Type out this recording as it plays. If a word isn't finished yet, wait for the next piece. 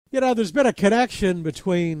There's been a connection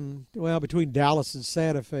between Dallas and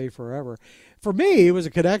Santa Fe forever. For me, it was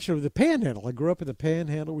a connection with the Panhandle. I grew up in the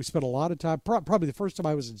Panhandle. We spent a lot of time. Probably the first time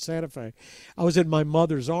I was in Santa Fe, I was in my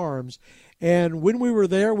mother's arms, and when we were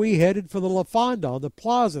there, we headed for the La Fonda on the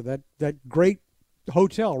Plaza, that great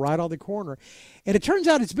hotel right on the corner. And it turns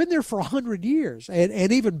out it's been there for 100 years,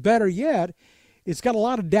 and even better yet, it's got a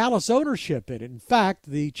lot of Dallas ownership in it. In fact,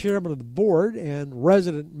 the chairman of the board and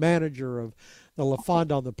resident manager of the La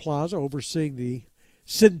Fonda on the Plaza, overseeing the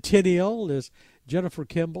Centennial, is Jennifer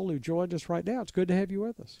Kimball, who joined us right now. It's good to have you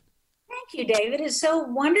with us. Thank you, David. It's so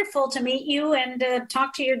wonderful to meet you and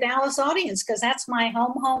talk to your Dallas audience because that's my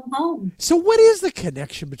home, home, home. So, what is the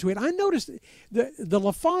connection between? I noticed the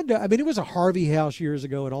La Fonda. I mean, it was a Harvey House years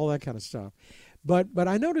ago and all that kind of stuff. But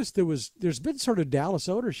I noticed there's been sort of Dallas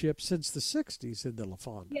ownership since the '60s in the La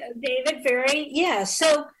Fonda. Yeah, David,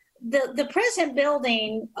 So the present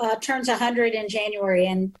building turns 100 in January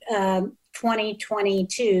in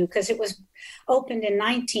 2022 because it was opened in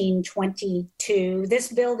 1922,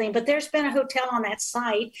 this building, but there's been a hotel on that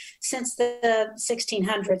site since the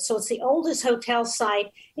 1600s. So it's the oldest hotel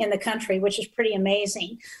site in the country, which is pretty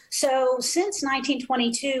amazing. So since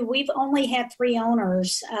 1922, we've only had three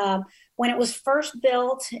owners. When it was first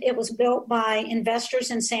built, it was built by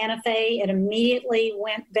investors in Santa Fe. It immediately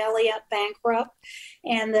went belly up bankrupt.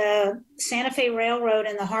 And the Santa Fe Railroad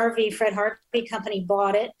and the Fred Harvey Company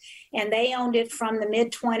bought it. And they owned it from the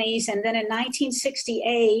mid-20s. And then in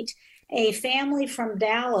 1968, a family from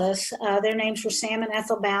Dallas, their names were Sam and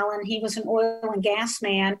Ethel Ballin. He was an oil and gas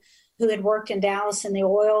man who had worked in Dallas in the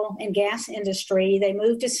oil and gas industry. They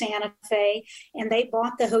moved to Santa Fe and they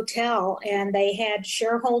bought the hotel and they had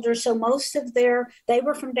shareholders. So they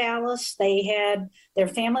were from Dallas. Their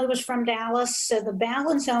family was from Dallas. So the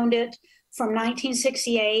Ballins owned it from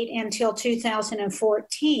 1968 until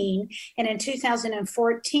 2014. And in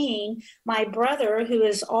 2014, my brother, who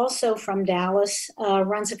is also from Dallas,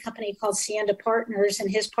 runs a company called Sienda Partners, and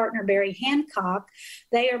his partner, Barry Hancock,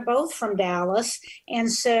 they are both from Dallas. And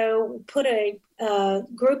so put a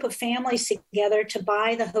group of families together to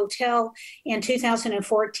buy the hotel in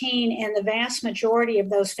 2014. And the vast majority of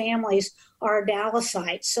those families are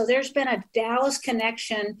Dallasites. So there's been a Dallas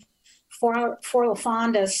connection for La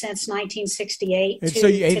Fonda since 1968. So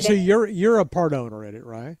you're a part owner in it,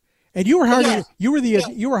 right? And you were hired. Yes.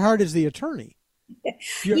 You were hired as the attorney.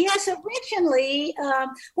 Yes, originally.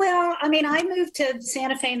 I moved to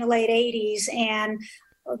Santa Fe in the late '80s, and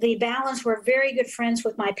the Ballins were very good friends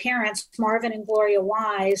with my parents, Marvin and Gloria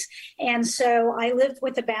Wise. And so I lived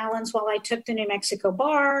with the Ballins while I took the New Mexico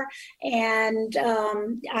bar, and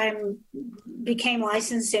I became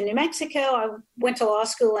licensed in New Mexico. I went to law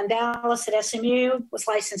school in Dallas at SMU, was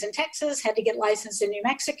licensed in Texas, had to get licensed in New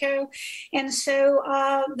Mexico. And so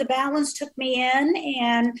the Ballins took me in,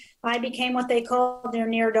 and I became what they called their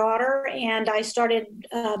near daughter. And I started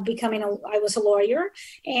I was a lawyer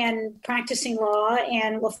and practicing law.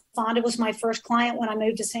 And La Fonda was my first client when I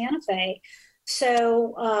moved to Santa Fe.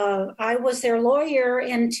 So I was their lawyer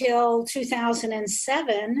until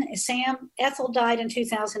 2007. Ethel died in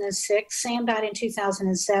 2006. Sam died in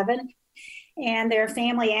 2007. And their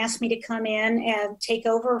family asked me to come in and take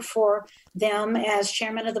over for them as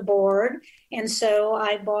chairman of the board. And so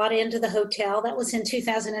I bought into the hotel. That was in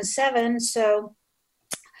 2007. So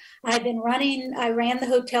I ran the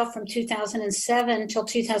hotel from 2007 till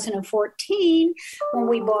 2014 when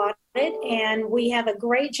we bought it. And we have a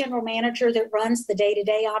great general manager that runs the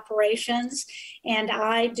day-to-day operations. And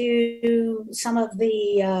I do some of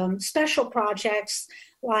the special projects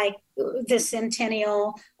like the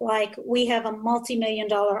Centennial, like we have a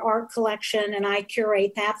multi-million-dollar art collection and I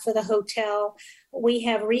curate that for the hotel. We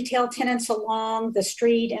have retail tenants along the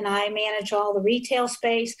street and I manage all the retail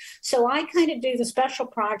space. So I kind of do the special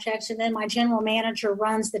projects and then my general manager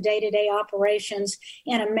runs the day-to-day operations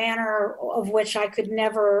in a manner of which I could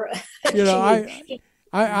never achieve.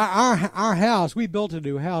 Our house, we built a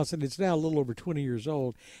new house and it's now a little over 20 years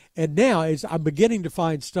old. And now I'm beginning to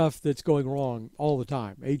find stuff that's going wrong all the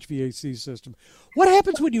time. HVAC system. What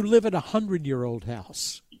happens when you live in 100-year-old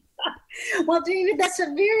house? Well, David, that's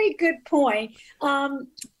a very good point.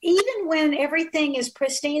 Even when everything is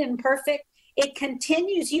pristine and perfect, it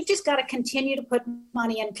continues. You've just got to continue to put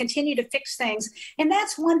money and continue to fix things. And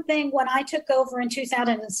that's one thing. When I took over in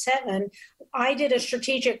 2007, I did a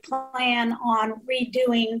strategic plan on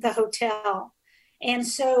redoing the hotel. And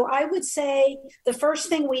so I would say the first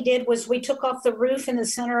thing we did was we took off the roof in the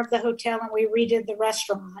center of the hotel and we redid the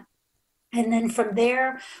restaurant. And then from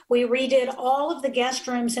there, we redid all of the guest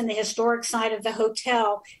rooms in the historic side of the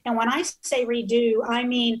hotel. And when I say redo, I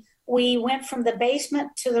mean we went from the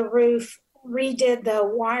basement to the roof redid the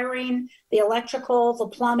wiring, the electrical, the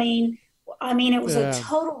plumbing. I mean, it was a Yeah.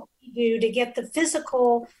 total redo to get the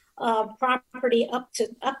physical property up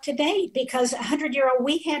to date because 100-year-old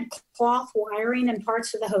we had cloth wiring in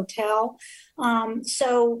parts of the hotel.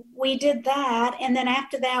 So we did that, and then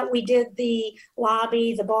after that we did the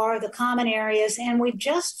lobby, the bar, the common areas, and we've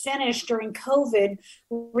just finished during COVID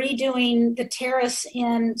redoing the Terrace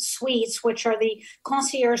Inn suites, which are the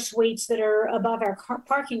concierge suites that are above our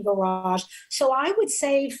parking garage. So I would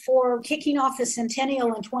say for kicking off the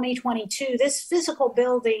centennial in 2022, this physical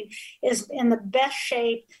building is in the best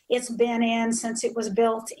shape it's been in since it was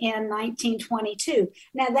built in 1922.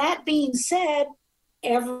 Now, that being said,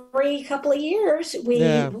 every couple of years,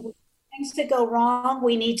 Yeah. things that go wrong.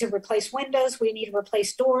 We need to replace windows. We need to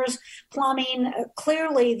replace doors, plumbing.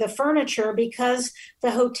 Clearly, the furniture, because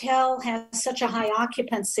the hotel has such a high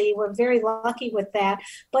occupancy, we're very lucky with that.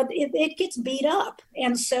 But it gets beat up,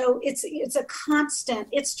 and so it's a constant.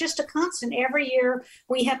 It's just a constant. Every year,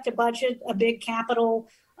 we have to budget a big capital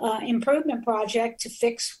improvement project to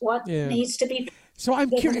fix what Yeah. needs to be. So I'm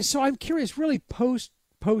curious. So I'm curious. Really, post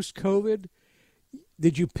COVID,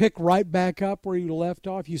 did you pick right back up where you left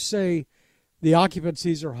off? You say the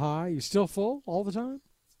occupancies are high. You still full all the time?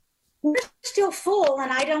 We're still full,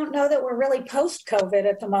 and I don't know that we're really post-COVID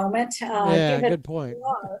at the moment. Yeah. Given Good point. we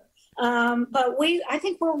are. But I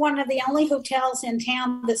think we're one of the only hotels in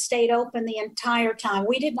town that stayed open the entire time.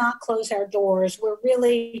 We did not close our doors. We're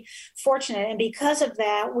really fortunate, and because of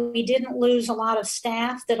that, we didn't lose a lot of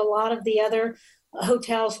staff that a lot of the other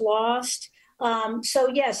hotels lost. So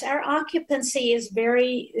yes, our occupancy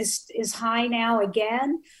is high now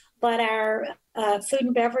again, but our food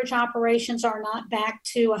and beverage operations are not back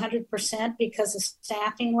to 100% because of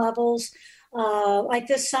staffing levels. Like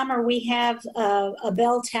this summer, we have a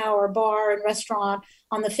bell tower bar and restaurant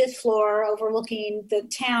on the fifth floor overlooking the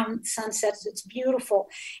town sunsets. It's beautiful.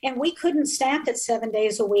 And we couldn't staff it 7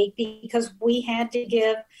 days a week because we had to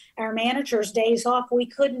give our managers days off. We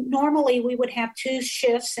couldn't, normally we would have 2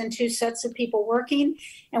 shifts and 2 sets of people working,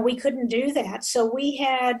 and we couldn't do that. So we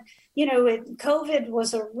had, COVID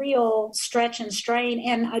was a real stretch and strain.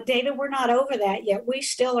 And David, we're not over that yet. We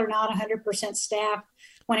still are not 100% staffed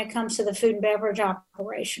when it comes to the food and beverage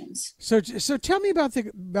operations. So tell me about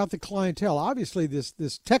the clientele. Obviously,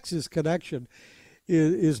 this Texas connection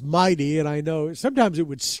is mighty, and I know sometimes it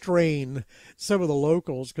would strain some of the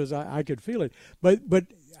locals because I could feel it. But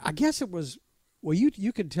I guess it was, well,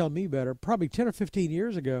 you can tell me better. Probably 10 or 15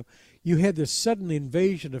 years ago, you had this sudden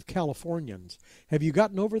invasion of Californians. Have you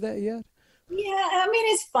gotten over that yet? Yeah, I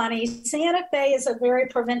mean, it's funny. Santa Fe is a very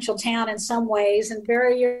provincial town in some ways and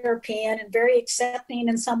very European and very accepting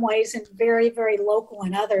in some ways and very, very local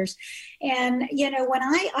in others. And, when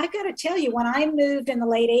I got to tell you, when I moved in the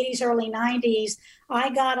late 80s, early 90s, I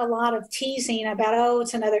got a lot of teasing about, oh,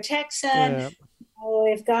 it's another Texan. Yeah.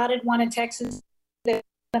 Oh, if God had wanted Texas,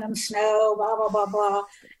 them snow, blah blah blah blah,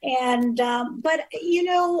 and but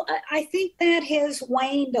I think that has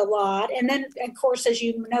waned a lot. And then, of course, as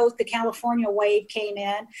you know, the California wave came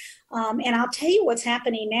in, and I'll tell you what's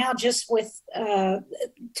happening now. Just with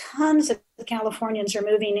tons of Californians are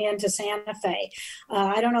moving into Santa Fe.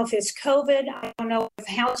 I don't know if it's COVID. I don't know if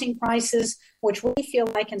housing prices, which we feel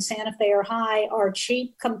like in Santa Fe are high, are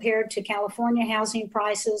cheap compared to California housing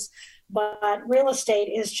prices. But real estate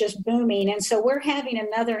is just booming. And so we're having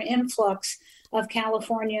another influx of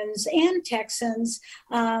Californians and Texans.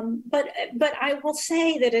 But I will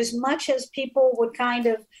say that as much as people would kind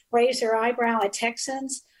of raise their eyebrow at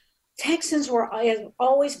Texans have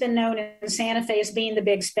always been known in Santa Fe as being the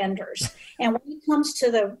big spenders. And when it comes to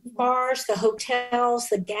the bars, the hotels,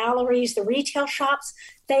 the galleries, the retail shops,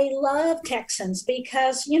 they love Texans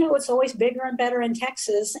because, it's always bigger and better in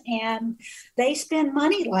Texas, and they spend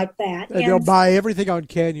money like that. And they'll buy everything on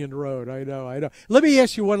Canyon Road. I know. Let me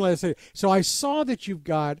ask you one last thing. So I saw that you've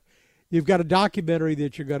got a documentary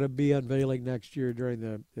that you're going to be unveiling next year during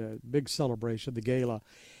the big celebration, the gala.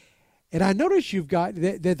 And I noticed you've got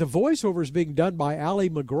that the voiceover is being done by Ali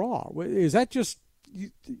MacGraw. Is that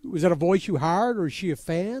was that a voice you hired, or is she a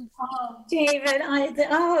fan? Oh, David,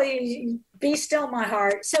 be still my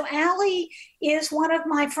heart. So Ali is one of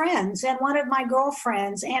my friends and one of my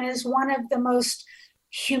girlfriends and is one of the most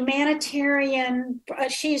humanitarian.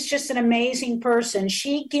 She's just an amazing person.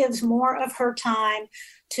 She gives more of her time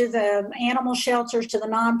to the animal shelters, to the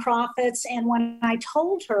nonprofits. And when I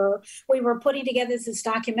told her we were putting together this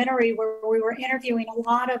documentary where we were interviewing a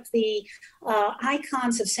lot of the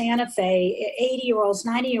icons of Santa Fe, 80-year-olds,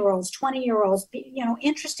 90-year-olds, 20-year-olds,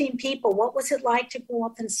 interesting people. What was it like to grow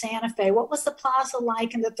up in Santa Fe? What was the plaza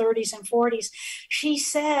like in the 30s and 40s? She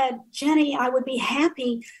said, Jenny, I would be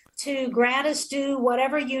happy to gratis do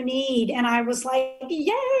whatever you need. And I was like,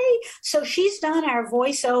 yay. So she's done our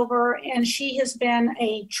voiceover, and she has been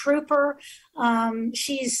a trooper.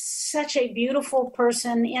 She's such a beautiful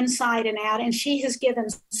person inside and out, and she has given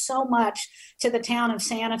so much to the town of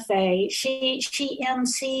Santa Fe. She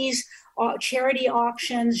MCs charity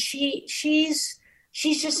auctions. She's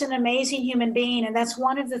just an amazing human being, and that's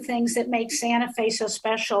one of the things that makes Santa Fe so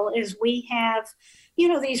special. Is we have,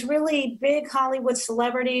 these really big Hollywood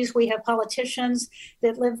celebrities. We have politicians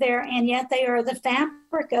that live there, and yet they are the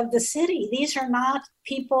fabric of the city. These are not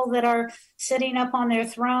people that are sitting up on their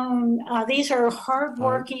throne. These are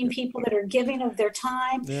hardworking people that are giving of their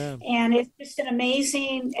time, and it's just an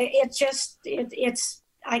amazing. It's.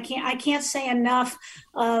 I can't say enough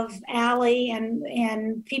of Allie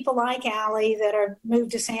and people like Allie that are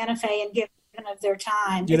moved to Santa Fe and given of their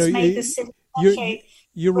time. It's made the city such a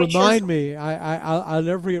You remind me, I'll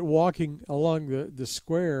never forget walking along the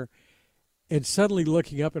square and suddenly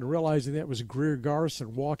looking up and realizing that was Greer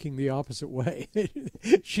Garson walking the opposite way.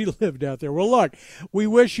 She lived out there. Well, look, we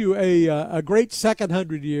wish you a great second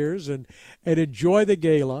 100 years and enjoy the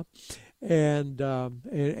gala, and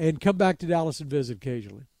come back to Dallas and visit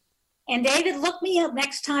occasionally. And David, look me up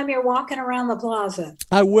next time you're walking around the plaza.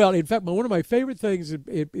 I will. In fact, one of my favorite things,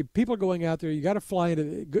 if people are going out there, you got to fly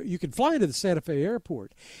you can fly into the Santa Fe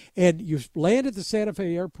airport, and you land at the Santa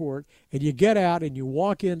Fe airport, and you get out and you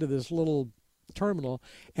walk into this little terminal,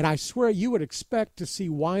 and I swear you would expect to see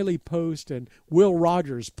Wiley Post and Will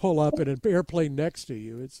Rogers pull up in an airplane next to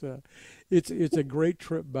you. It's a great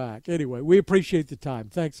trip back. Anyway, we appreciate the time.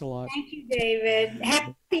 Thanks a lot. Thank you, David.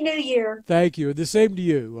 Happy New Year. Thank you. The same to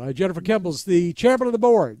you. Jennifer Kimball's the chairman of the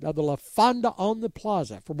board of the La Fonda on the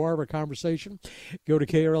Plaza. For more of our conversation, go to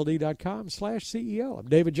krld.com/CEO. I'm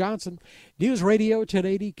David Johnson, News Radio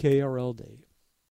 1080 KRLD.